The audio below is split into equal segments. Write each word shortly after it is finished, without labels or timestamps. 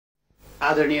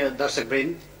आदरणीय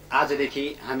दर्शकवृन्द, आजदेखि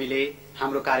हामीले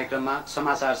हाम्रो कार्यक्रममा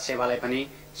समाचार सेवालाई पनि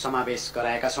समावेश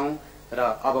गराएका छौं र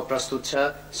अब प्रस्तुत छ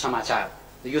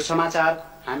समाचार। यो समाचार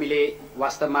हामीले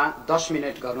वास्तवमा 10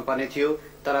 मिनेट गर्नुपर्ने थियो,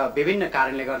 तर विभिन्न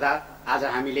कारणले गर्दा आज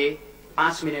हामीले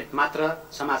 5 मिनेट मात्र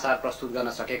समाचार प्रस्तुत गर्न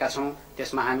सकेका छौं।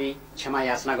 त्यसमा हामी क्षमा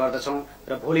याचना गर्दछौं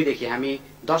र भोलिदेखि हामी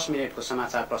 10 मिनेटको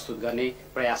समाचार प्रस्तुत गर्ने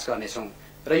प्रयास गर्नेछौं।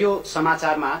 र यो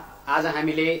समाचारमा आज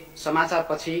हामीले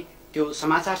समाचारपछि त्यो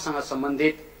समाचारसँग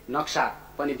सम्बन्धित नक्सा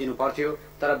पनि दिनु पर्थ्यो,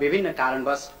 तर विभिन्न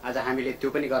कारणवश आज हामीले त्यो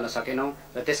पनि गर्न सकेनौं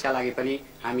र त्यसका लागि पनि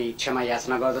हामी क्षमा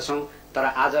याचना गर्दछौं। तर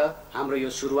आज हाम्रो यो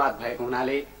सुरुवात भएको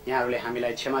हुनाले यहाँहरूले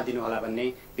हामीलाई क्षमा दिनुहोला भन्ने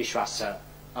विश्वास छ।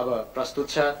 अब प्रस्तुत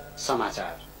छ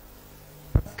समाचार।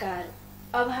 नमस्कार,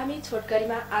 अब हामी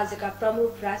छोटकरीमा आजका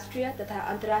प्रमुख राष्ट्रिय तथा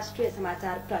अन्तर्राष्ट्रिय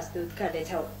समाचार प्रस्तुत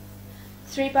गर्दैछौं।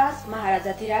 श्रीपास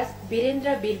महाराजाधिराज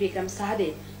वीरेन्द्र वीरविक्रम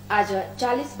शाहले आज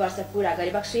 40 वर्ष पूरा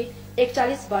गरेपछि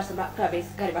 41 वर्षमा प्रवेश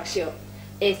गरेबक्स्यो।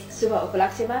 यस शुभ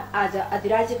उपलक्ष्यमा आज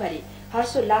अधिराज्यभरि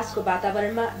हर्षोल्लासको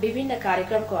वातावरणमा विभिन्न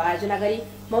कार्यक्रमको आयोजना गरी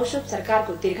मौसुम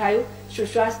सरकारको दीर्घायु,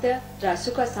 सुस्वास्थ्य र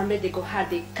सुख समृद्धिको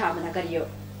हार्दिक कामना गरियो।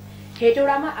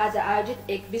 हेटौडामा आज आयोजित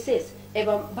एक विशेष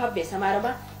एवं भव्य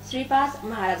समारोहमा श्रीपास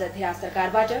महाराजाधिराज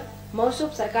सरकारबाट मौसुम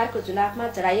सरकारको चुनावमा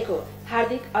चढाइएको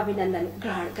हार्दिक अभिनन्दन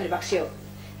ग्रहण गरिबक्स्यो।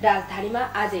 राजधानीमा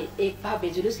आज एक भव्य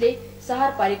जुलुसले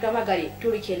शहर परिक्रमा गरी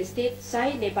टुडीखेल स्थित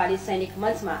शाही नेपाली सैनिक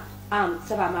मञ्चमा आम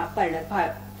सभामा परिणत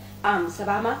भयो। आम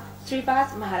सभामा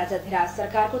श्रीपास महाराजाधिराज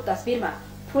सरकारको तस्बिरमा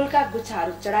फूलका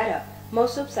गुच्छाहरू चढाएर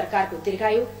मौसुम सरकारको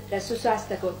दीर्घायु र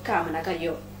सुस्वास्थ्यको कामना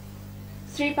गरियो।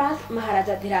 श्रीपास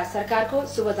महाराजाधिराज सरकारको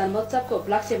शुभ जन्मोत्सवको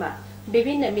उपलक्ष्यमा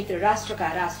विभिन्न मित्र राष्ट्रका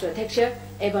राष्ट्राध्यक्ष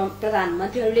एवं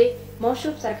प्रधानमन्त्रीहरूले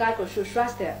मौसुम सरकारको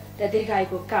सुस्वास्थ्य र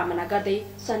दीर्घायुको कामना गर्दै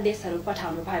सन्देशहरू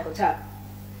पठाउनु भएको छ।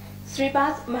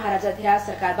 श्रीपास महाराजाधिराज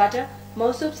सरकारबाट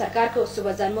मौसुम सरकारको शुभ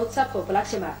जन्मोत्सवको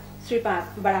उपलक्ष्यमा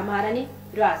श्रीपास बडा महारानी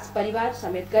राज परिवार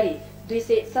समेत गरी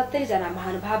 270 जना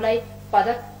महानुभावलाई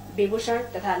पदक, विभूषण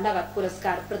तथा नगद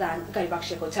पुरस्कार प्रदान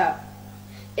गरिबक्सेको छ।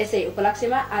 यसै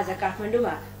उपलक्ष्यमा आज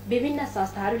काठमाडौँमा विभिन्न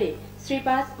संस्थाहरूले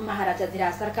श्रीपास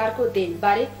महाराजाधिराज सरकारको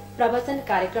देनबारे प्रवचन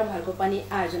कार्यक्रमहरूको पनि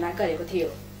आयोजना गरेको थियो।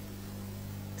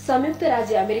 संयुक्त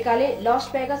राज्य अमेरिकाले लस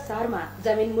वेगस शहरमा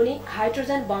जमिनमुनि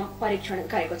हाइड्रोजन बम परीक्षण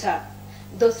गरेको छ।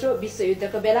 दोस्रो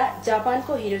विश्वयुद्धको बेला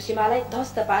जापानको हिरोशिमालाई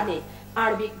ध्वस्त पार्ने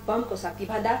आणविक बमको शक्ति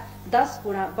भन्दा 10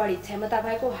 गुणा बढी क्षमता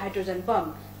भएको हाइड्रोजन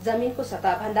बम जमिनको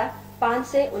सतह भन्दा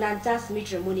 549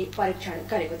 मिटर मुनि परीक्षण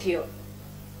गरेको थियो।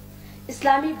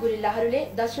 इस्लामी गुरिल्लाहरूले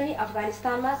दक्षिणी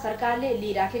अफगानिस्तानमा सरकारले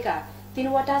लिइराखेका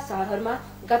 3वटा शहरहरूमा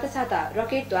गत साता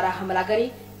रकेटद्वारा हमला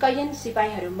गरी कैयन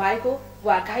सिपाहीहरू मारेको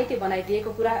वा घाइते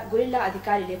बनाइदिएको कुरा गुरिल्ला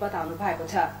अधिकारीले बताउनु भएको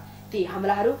छ। ती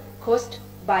हमलाहरू खोस्ट,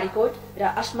 बारीकोट र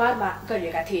अस्मारमा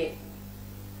गरिएका थिए।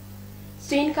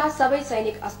 चीनका सबै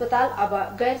सैनिक अस्पताल अब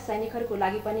गैर सैनिकहरूको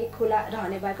लागि पनि खुला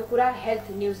रहने भएको कुरा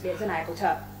हेल्थ न्यूजले जनाएको छ।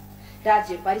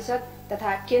 राज्य परिषद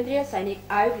तथा केन्द्रीय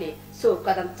सैनिक आयोगले सो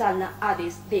कदम चाल्न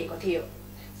आदेश दिएको थियो।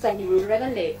 सैनिक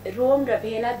रेगनले रोम र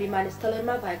भियना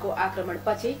विमानस्थलहरूमा भएको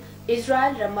आक्रमणपछि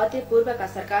इजरायल र मध्य पूर्वका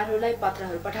सरकारहरूलाई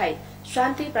पत्रहरू पठाई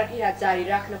शान्ति प्रक्रिया जारी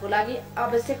राख्नको लागि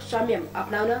आवश्यक संयम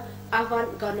अपनाउन आह्वान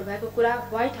गर्नुभएको कुरा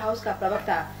व्हाइट हाउसका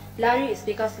प्रवक्ता ल्यारी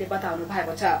स्पिकर्सले बताउनु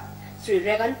भएको छ। श्री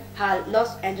रेगन हाल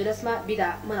लस एन्जलसमा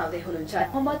बिदा मनाउँदै हुनुहुन्छ।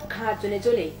 मोहम्मद खान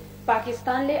जुनेजोले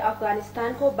पाकिस्तानले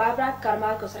अफगानिस्तानको बाबरा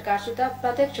करमालको सरकारसित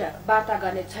प्रत्यक्ष वार्ता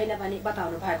गर्ने छैन भनी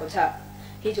बताउनु भएको छ।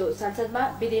 हिजो संसदमा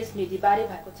विदेश नीतिबारे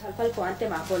भएको छलफलको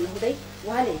अन्त्यमा बोल्नुहुँदै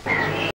उहाँले